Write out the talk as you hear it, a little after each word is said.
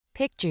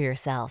Picture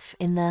yourself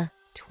in the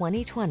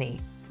 2020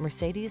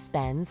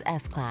 Mercedes-Benz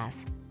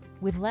S-Class.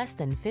 With less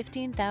than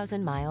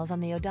 15,000 miles on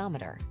the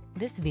odometer,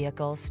 this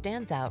vehicle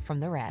stands out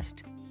from the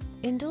rest.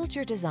 Indulge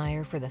your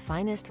desire for the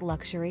finest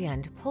luxury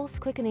and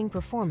pulse-quickening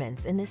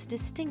performance in this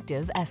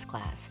distinctive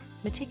S-Class.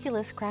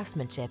 Meticulous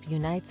craftsmanship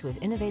unites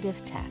with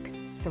innovative tech,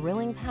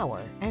 thrilling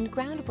power, and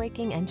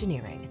groundbreaking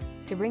engineering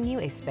to bring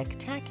you a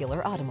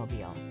spectacular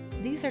automobile.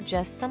 These are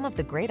just some of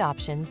the great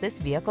options this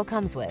vehicle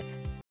comes with: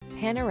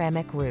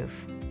 panoramic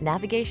roof,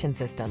 navigation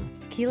system,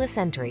 keyless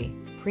entry,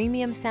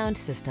 premium sound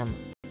system,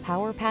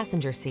 power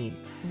passenger seat,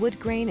 wood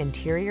grain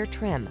interior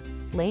trim,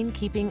 lane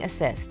keeping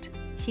assist,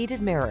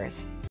 heated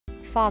mirrors,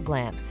 fog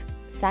lamps,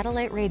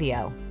 satellite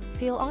radio.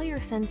 Feel all your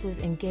senses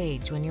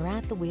engage when you're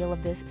at the wheel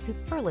of this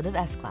superlative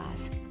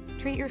S-Class.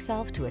 Treat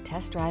yourself to a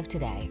test drive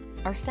today.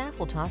 Our staff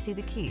will toss you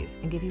the keys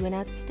and give you an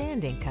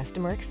outstanding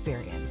customer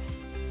experience.